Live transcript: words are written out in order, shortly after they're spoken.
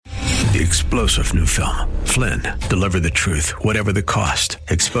The explosive new film, Flynn, deliver the truth, whatever the cost,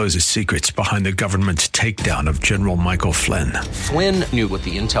 exposes secrets behind the government's takedown of General Michael Flynn. Flynn knew what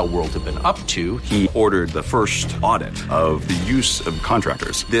the intel world had been up to. He ordered the first audit of the use of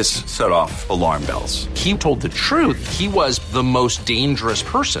contractors. This set off alarm bells. He told the truth. He was the most dangerous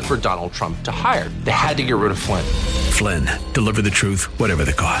person for Donald Trump to hire. They had to get rid of Flynn. Flynn, deliver the truth, whatever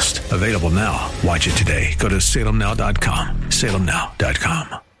the cost. Available now. Watch it today. Go to salemnow.com.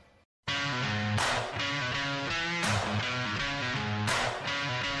 salemnow.com.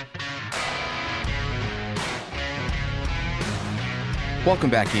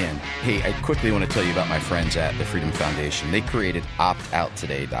 Welcome back in. Hey, I quickly want to tell you about my friends at the Freedom Foundation. They created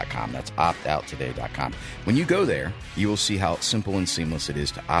optouttoday.com. That's optouttoday.com. When you go there, you will see how simple and seamless it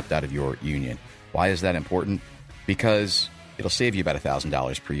is to opt out of your union. Why is that important? Because it'll save you about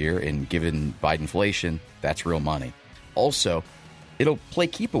 $1,000 per year, and given Biden inflation, that's real money. Also, it'll play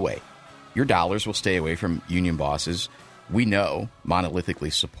keep away. Your dollars will stay away from union bosses we know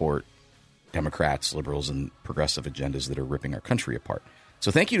monolithically support Democrats, liberals, and progressive agendas that are ripping our country apart.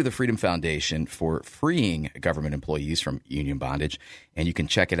 So thank you to the Freedom Foundation for freeing government employees from union bondage. And you can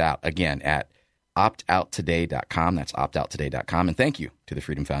check it out, again, at optouttoday.com. That's optouttoday.com. And thank you to the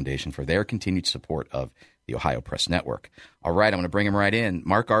Freedom Foundation for their continued support of the Ohio Press Network. All right, I'm going to bring him right in.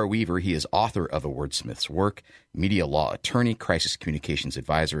 Mark R. Weaver, he is author of A Wordsmith's Work, media law attorney, crisis communications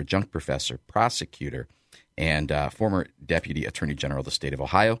advisor, adjunct professor, prosecutor, and former Deputy Attorney General of the state of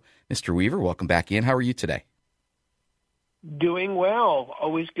Ohio. Mr. Weaver, welcome back in. How are you today? Doing well.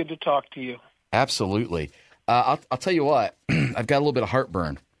 Always good to talk to you. Absolutely. I'll tell you what, I've got a little bit of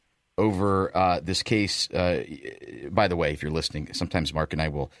heartburn over this case. By the way, if you're listening, sometimes Mark and I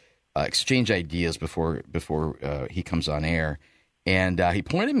will exchange ideas before he comes on air. And he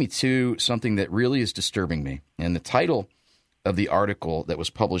pointed me to something that really is disturbing me. And the title of the article that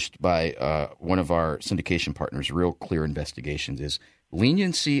was published by one of our syndication partners, Real Clear Investigations, is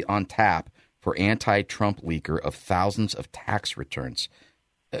Leniency on Tap for Anti-Trump Leaker of Thousands of Tax Returns.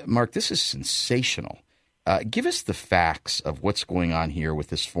 Mark, this is sensational. Give us the facts of what's going on here with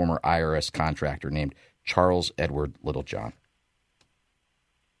this former IRS contractor named Charles Edward Littlejohn.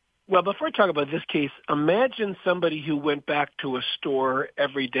 Well, before I talk about this case, imagine somebody who went back to a store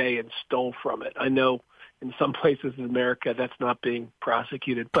every day and stole from it. I know in some places in America that's not being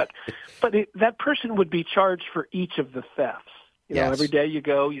prosecuted, but that person would be charged for each of the thefts. You know, every day you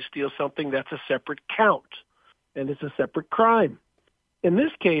go, you steal something, that's a separate count, and it's a separate crime. In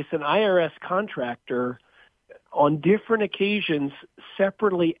this case, an IRS contractor on different occasions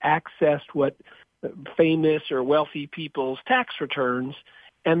separately accessed what famous or wealthy people's tax returns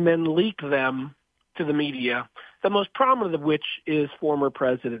and then leaked them to the media, the most prominent of which is former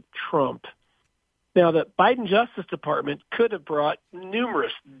President Trump. Now, the Biden Justice Department could have brought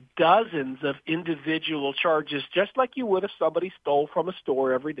numerous dozens of individual charges, just like you would if somebody stole from a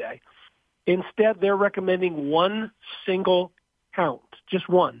store every day. Instead, they're recommending one single count, just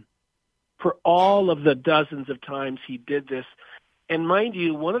one, for all of the dozens of times he did this. And mind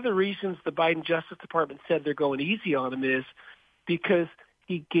you, one of the reasons the Biden Justice Department said they're going easy on him is because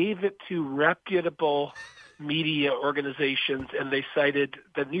he gave it to reputable media organizations, and they cited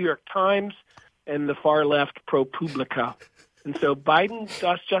the New York Times and the far left ProPublica. And so Biden's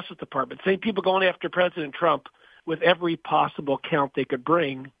Justice Department, same people going after President Trump with every possible count they could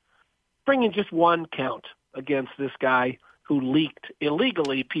bring in just one count against this guy who leaked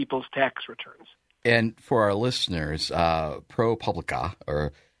illegally people's tax returns. And for our listeners, ProPublica,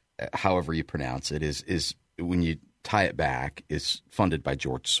 or however you pronounce it, is when you tie it back, is funded by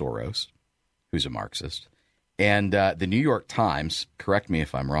George Soros, who's a Marxist. And the New York Times, correct me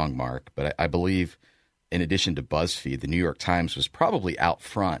if I'm wrong, Mark, but I believe in addition to BuzzFeed, the New York Times was probably out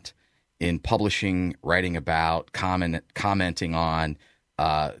front in publishing, writing about, commenting on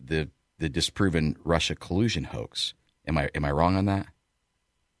the disproven Russia collusion hoax. Am I wrong on that?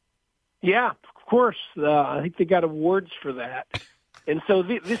 Yeah, of course. I think they got awards for that. And so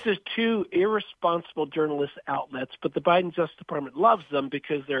this is two irresponsible journalist outlets, but the Biden Justice Department loves them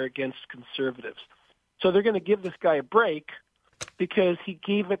because they're against conservatives. So they're going to give this guy a break because he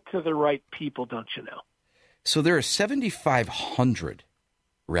gave it to the right people, don't you know? So there are 7,500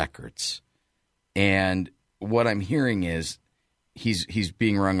 records. And what I'm hearing is he's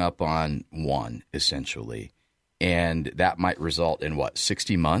being rung up on one, essentially. And that might result in,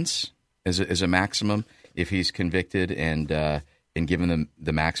 60 months as a maximum if he's convicted and given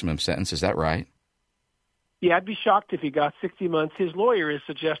the maximum sentence. Is that right? Yeah, I'd be shocked if he got 60 months. His lawyer is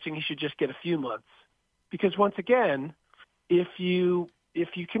suggesting he should just get a few months. Because once again, if you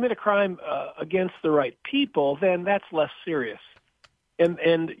commit a crime against the right people, then that's less serious.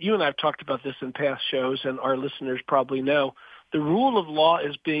 And you and I have talked about this in past shows, and our listeners probably know, the rule of law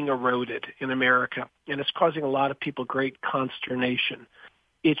is being eroded in America, and it's causing a lot of people great consternation.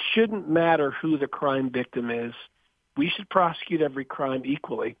 It shouldn't matter who the crime victim is. We should prosecute every crime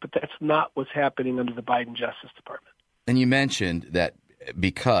equally, but that's not what's happening under the Biden Justice Department. And you mentioned that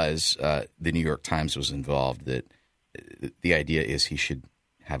because the New York Times was involved, that the idea is he should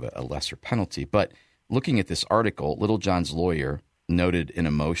have a lesser penalty. But looking at this article, Little John's lawyer noted in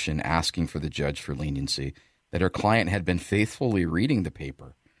a motion asking for the judge for leniency that her client had been faithfully reading the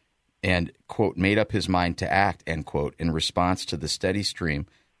paper and, quote, made up his mind to act, end quote, in response to the steady stream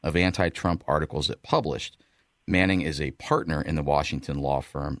of anti-Trump articles it published. Manning is a partner in the Washington law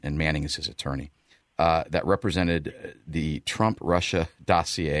firm, and Manning is his attorney, that represented the Trump-Russia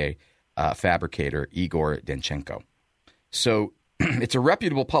dossier fabricator Igor Danchenko. So it's a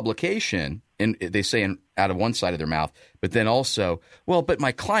reputable publication, and they say out of one side of their mouth, but then also, well, but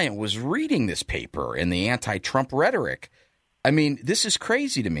my client was reading this paper and the anti-Trump rhetoric. I mean, this is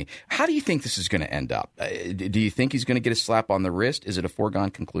crazy to me. How do you think this is going to end up? Do you think he's going to get a slap on the wrist? Is it a foregone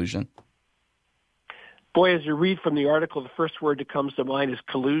conclusion? Boy, as you read from the article, the first word that comes to mind is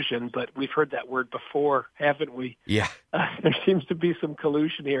collusion, but we've heard that word before, haven't we? Yeah. There seems to be some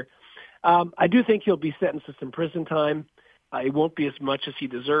collusion here. I do think he'll be sentenced to some prison time. It won't be as much as he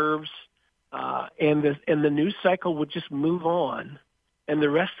deserves. And the news cycle would just move on, and the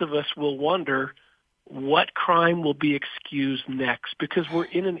rest of us will wonder what crime will be excused next, because we're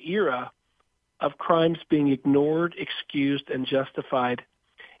in an era of crimes being ignored, excused, and justified.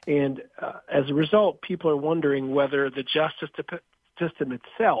 And as a result, people are wondering whether the justice system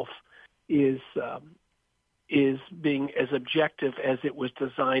itself is being as objective as it was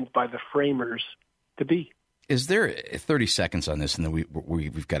designed by the framers to be. Is there 30 seconds on this, and then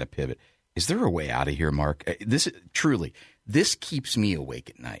we've got to pivot? Is there a way out of here, Mark? This keeps me awake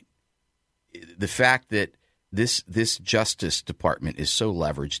at night. The fact that this Justice Department is so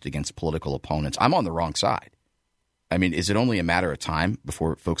leveraged against political opponents. I'm on the wrong side. I mean, is it only a matter of time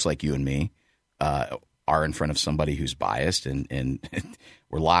before folks like you and me are in front of somebody who's biased and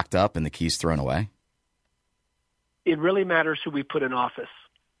we're locked up and the key's thrown away? It really matters who we put in office.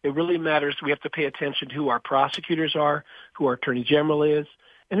 It really matters. We have to pay attention to who our prosecutors are, who our attorney general is,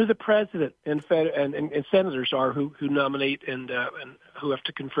 and who the president and senators are who nominate and who have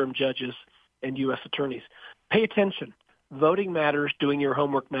to confirm judges and U.S. attorneys. Pay attention. Voting matters. Doing your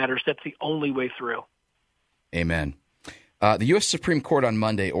homework matters. That's the only way through. Amen. The U.S. Supreme Court on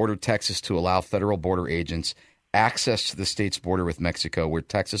Monday ordered Texas to allow federal border agents access to the state's border with Mexico, where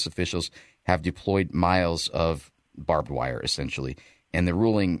Texas officials have deployed miles of barbed wire, essentially. And the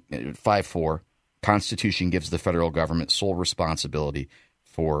ruling 5-4, Constitution gives the federal government sole responsibility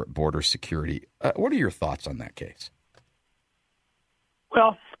for border security. What are your thoughts on that case?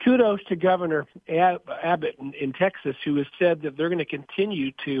 Well, kudos to Governor Abbott in Texas, who has said that they're going to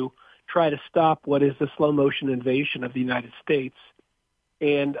continue to try to stop what is the slow-motion invasion of the United States.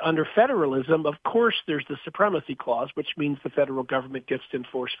 And under federalism, of course, there's the supremacy clause, which means the federal government gets to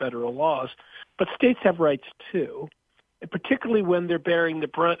enforce federal laws. But states have rights, too, and particularly when they're bearing the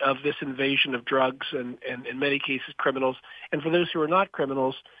brunt of this invasion of drugs and in many cases, criminals. And for those who are not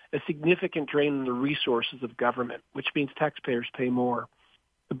criminals, a significant drain on the resources of government, which means taxpayers pay more.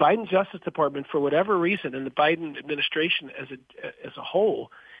 The Biden Justice Department, for whatever reason, and the Biden administration as a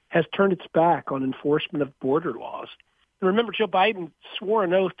whole, has turned its back on enforcement of border laws. And remember, Joe Biden swore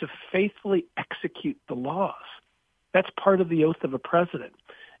an oath to faithfully execute the laws. That's part of the oath of a president.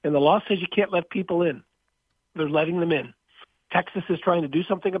 And the law says you can't let people in. They're letting them in. Texas is trying to do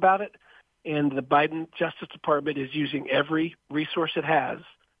something about it, and the Biden Justice Department is using every resource it has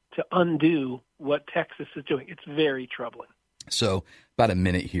to undo what Texas is doing. It's very troubling. So about a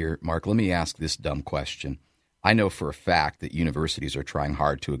minute here, Mark, let me ask this dumb question. I know for a fact that universities are trying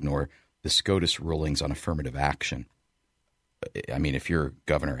hard to ignore the SCOTUS rulings on affirmative action. I mean, if you're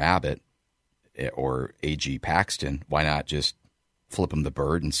Governor Abbott or AG Paxton, why not just flip them the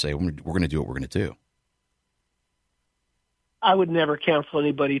bird and say, we're going to do what we're going to do? I would never counsel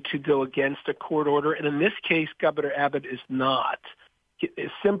anybody to go against a court order. And in this case, Governor Abbott is not.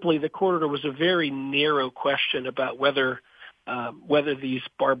 Simply, the court order was a very narrow question about whether these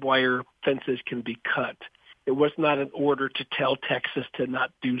barbed wire fences can be cut. It was not an order to tell Texas to not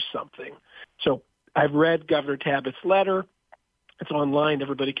do something. So I've read Governor Abbott's letter. It's online.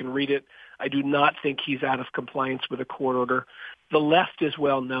 Everybody can read it. I do not think he's out of compliance with a court order. The left is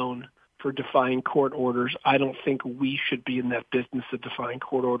well known for defying court orders. I don't think we should be in that business of defying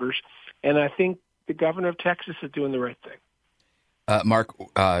court orders. And I think the governor of Texas is doing the right thing. Mark,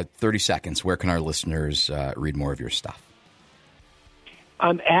 30 seconds. Where can our listeners read more of your stuff?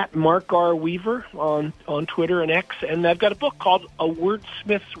 I'm at Mark R. Weaver on Twitter and X, and I've got a book called A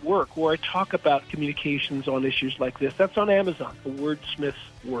Wordsmith's Work, where I talk about communications on issues like this. That's on Amazon, A Wordsmith's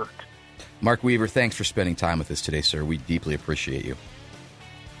Work. Mark Weaver, thanks for spending time with us today, sir. We deeply appreciate you.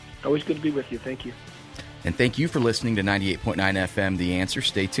 Always good to be with you. Thank you. And thank you for listening to 98.9 FM, The Answer.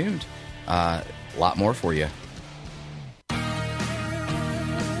 Stay tuned. A lot more for you.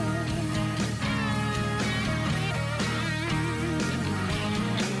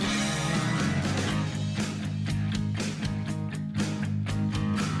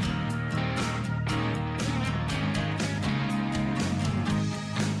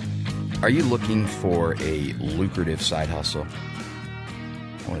 Are you looking for a lucrative side hustle?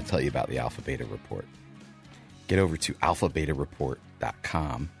 I want to tell you about the Alpha Beta Report. Get over to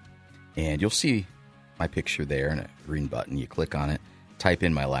alphabetareport.com, and you'll see my picture there and a green button. You click on it, type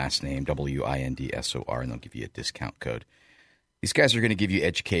in my last name, WINDSOR, and they'll give you a discount code. These guys are going to give you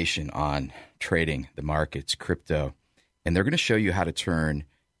education on trading, the markets, crypto, and they're going to show you how to turn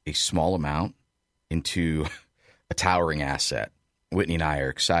a small amount into a towering asset. Whitney and I are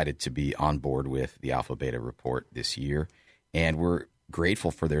excited to be on board with the Alpha Beta Report this year, and we're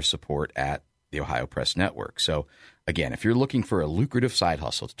grateful for their support at the Ohio Press Network. So, again, if you're looking for a lucrative side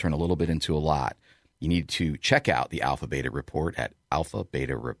hustle to turn a little bit into a lot, you need to check out the Alpha Beta Report at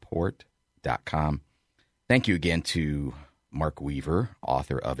alphabetareport.com. Thank you again to Mark Weaver,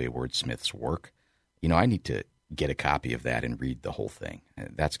 author of A Wordsmith's Work. You know, I need to get a copy of that and read the whole thing.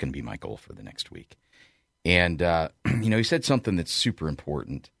 That's going to be my goal for the next week. And, he said something that's super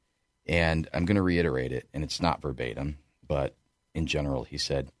important, and I'm going to reiterate it, and it's not verbatim, but in general, he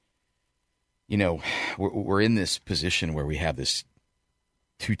said, we're in this position where we have this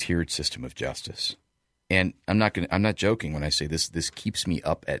two-tiered system of justice. And I'm not joking when I say this keeps me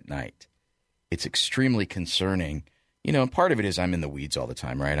up at night. It's extremely concerning. And part of it is I'm in the weeds all the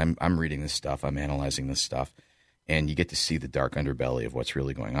time, right? I'm reading this stuff, I'm analyzing this stuff, and you get to see the dark underbelly of what's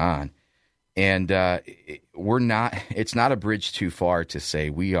really going on. And it's not a bridge too far to say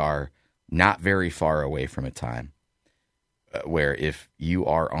we are not very far away from a time where if you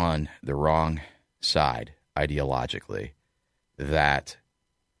are on the wrong side ideologically, that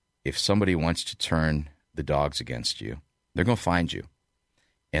if somebody wants to turn the dogs against you, they're going to find you.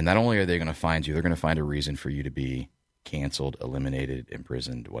 And not only are they going to find you, they're going to find a reason for you to be canceled, eliminated,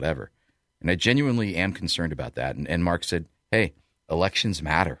 imprisoned, whatever. And I genuinely am concerned about that. And Mark said, hey, elections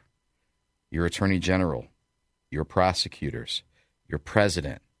matter. Your attorney general, your prosecutors, your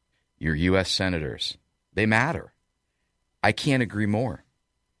president, your U.S. senators, they matter. I can't agree more.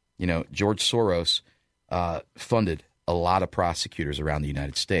 George Soros funded a lot of prosecutors around the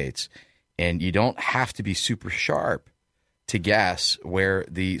United States, and you don't have to be super sharp to guess where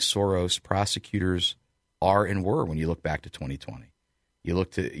the Soros prosecutors are and were when you look back to 2020. You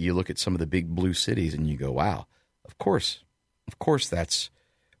look at some of the big blue cities, and you go, wow, of course that's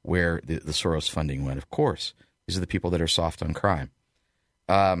where the Soros funding went. Of course, these are the people that are soft on crime.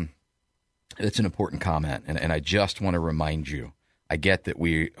 It's an important comment, and I just want to remind you, I get that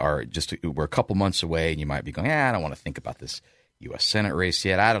we're a couple months away, and you might be going, I don't want to think about this U.S. Senate race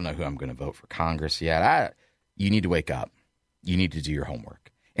yet. I don't know who I'm going to vote for Congress yet. You need to wake up. You need to do your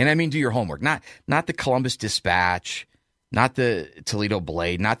homework. And I mean do your homework, not the Columbus Dispatch, not the Toledo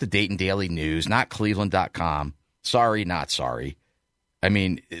Blade, not the Dayton Daily News, not Cleveland.com. Sorry, not sorry. I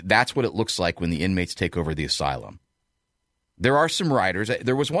mean, that's what it looks like when the inmates take over the asylum. There are some writers.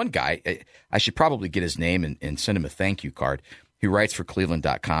 There was one guy, I should probably get his name and send him a thank you card, who writes for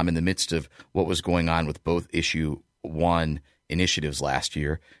Cleveland.com in the midst of what was going on with both Issue 1 initiatives last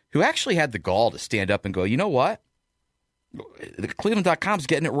year, who actually had the gall to stand up and go, you know what? Cleveland.com is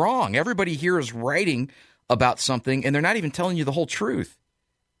getting it wrong. Everybody here is writing about something, and they're not even telling you the whole truth.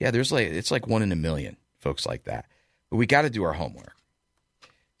 Yeah, it's like 1 in a million folks like that. But we got to do our homework.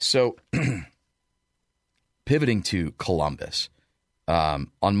 So, pivoting to Columbus,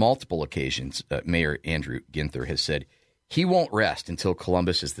 on multiple occasions, Mayor Andrew Ginther has said he won't rest until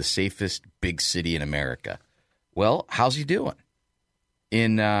Columbus is the safest big city in America. Well, how's he doing?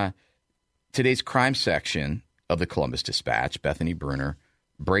 In today's crime section of the Columbus Dispatch, Bethany Bruner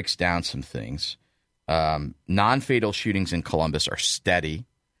breaks down some things. Non-fatal shootings in Columbus are steady,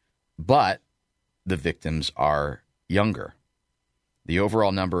 but the victims are younger. The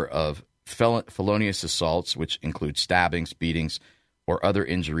overall number of felonious assaults, which include stabbings, beatings, or other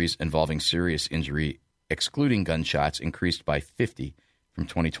injuries involving serious injury, excluding gunshots, increased by 50 from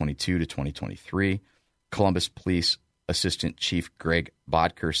 2022 to 2023. Columbus Police Assistant Chief Greg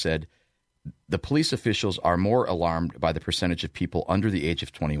Bodker said, the police officials are more alarmed by the percentage of people under the age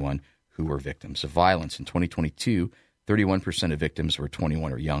of 21 who were victims of violence. In 2022, 31% of victims were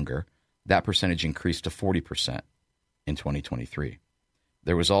 21 or younger. That percentage increased to 40% in 2023.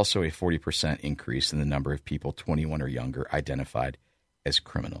 There was also a 40% increase in the number of people 21 or younger identified as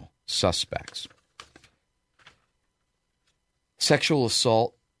criminal suspects. Sexual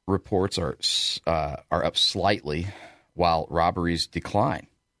assault reports are up slightly, while robberies decline.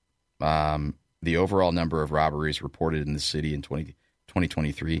 The overall number of robberies reported in the city in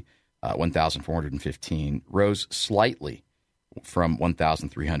 2023, 1,415, rose slightly from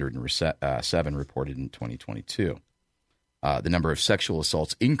 1,307 reported in 2022. The number of sexual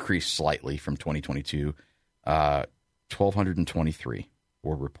assaults increased slightly from 2022. 1,223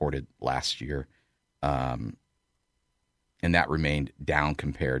 were reported last year, and that remained down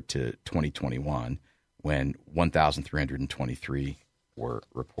compared to 2021 when 1,323 were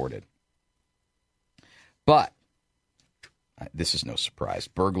reported. But this is no surprise.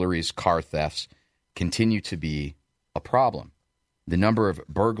 Burglaries, car thefts continue to be a problem. The number of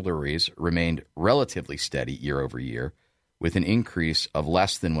burglaries remained relatively steady year over year, with an increase of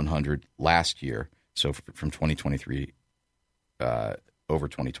less than 100 last year, so from 2023 over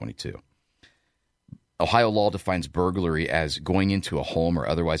 2022. Ohio law defines burglary as going into a home or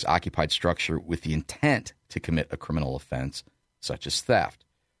otherwise occupied structure with the intent to commit a criminal offense, such as theft.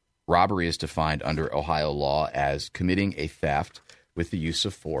 Robbery is defined under Ohio law as committing a theft with the use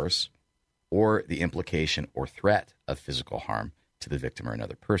of force or the implication or threat of physical harm to the victim or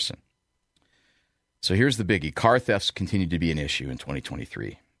another person. So here's the biggie. Car thefts continue to be an issue in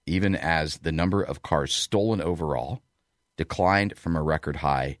 2023, even as the number of cars stolen overall declined from a record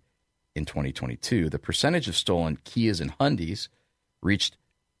high in 2022. The percentage of stolen Kias and Hyundais reached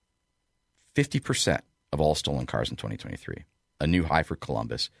 50% of all stolen cars in 2023, a new high for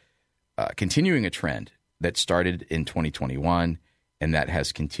Columbus, continuing a trend that started in 2021 and that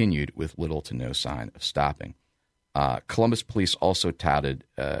has continued with little to no sign of stopping. Columbus police also touted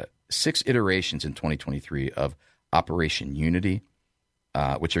 6 iterations in 2023 of Operation Unity,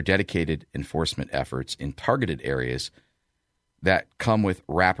 which are dedicated enforcement efforts in targeted areas that come with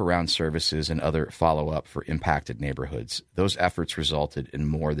wraparound services and other follow-up for impacted neighborhoods. Those efforts resulted in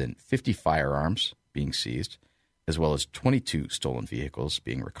more than 50 firearms being seized, as well as 22 stolen vehicles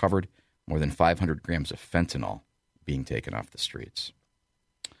being recovered, more than 500 grams of fentanyl being taken off the streets.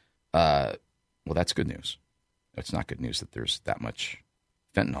 Well, that's good news. It's not good news that there's that much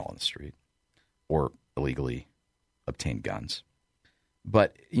fentanyl on the street or illegally obtained guns.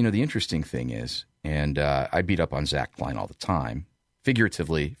 But, you know, the interesting thing is, and I beat up on Zach Klein all the time,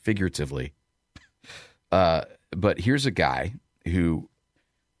 figuratively. But here's a guy who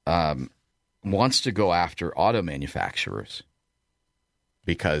wants to go after auto manufacturers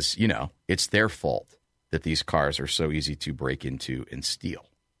because, you know, it's their fault that these cars are so easy to break into and steal.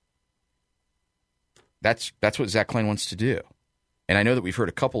 That's what Zach Klein wants to do. And I know that we've heard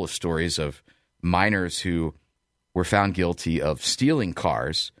a couple of stories of minors who were found guilty of stealing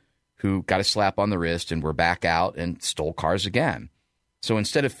cars who got a slap on the wrist and were back out and stole cars again. So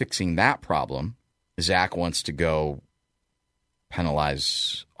instead of fixing that problem, Zach wants to go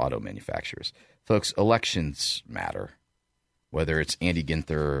penalize auto manufacturers. Folks, elections matter. Whether it's Andy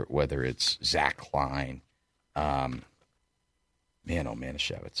Ginther, whether it's Zach Klein, man, oh man,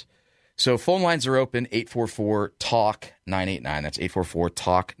 Shevitz. So phone lines are open, 844-TALK-989. That's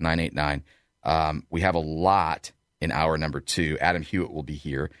 844-TALK-989. We have a lot in hour number 2. Adam Hewitt will be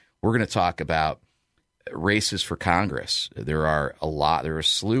here. We're going to talk about races for Congress. There are a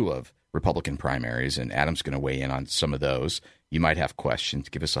slew of Republican primaries, and Adam's going to weigh in on some of those. You might have questions.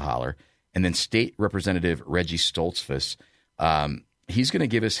 Give us a holler. And then State Representative Reggie Stoltzfus, he's going to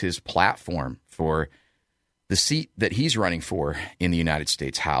give us his platform for the seat that he's running for in the United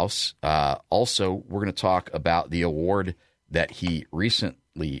States House. Also, we're going to talk about the award that he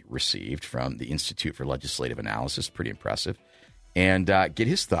recently received from the Institute for Legislative Analysis. Pretty impressive. And get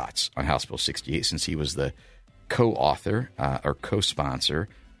his thoughts on House Bill 68, since he was the co-author or co-sponsor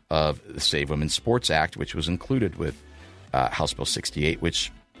of the Save Women Sports Act, which was included with House Bill 68,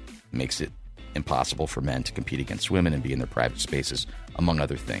 which makes it impossible for men to compete against women and be in their private spaces, among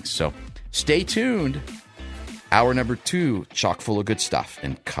other things. So stay tuned. Hour number 2, chock full of good stuff,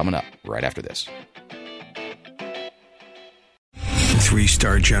 and coming up right after this.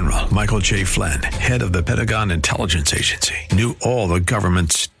 3-star General Michael J. Flynn, head of the Pentagon Intelligence Agency, knew all the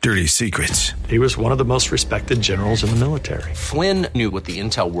government's dirty secrets. He was one of the most respected generals in the military. Flynn knew what the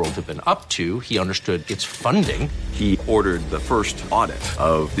intel world had been up to. He understood its funding. He ordered the first audit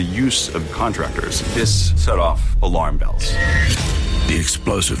of the use of contractors. This set off alarm bells. The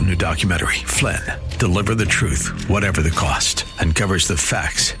explosive new documentary, Flynn, deliver the truth, whatever the cost, and covers the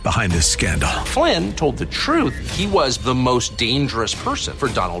facts behind the scandal. Flynn told the truth. He was the most dangerous person for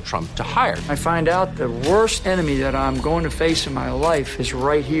Donald Trump to hire. I find out the worst enemy that I'm going to face in my life is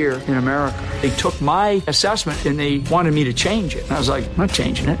right here in America. They took my assessment and they wanted me to change it. And I was like, I'm not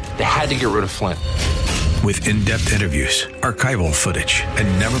changing it. They had to get rid of Flynn. With in-depth interviews, archival footage,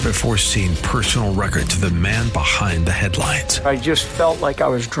 and never-before-seen personal records of the man behind the headlines. I just felt like I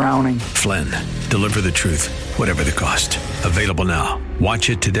was drowning. Flynn, deliver the truth, whatever the cost. Available now.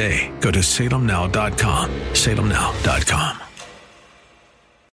 Watch it today. Go to salemnow.com. salemnow.com.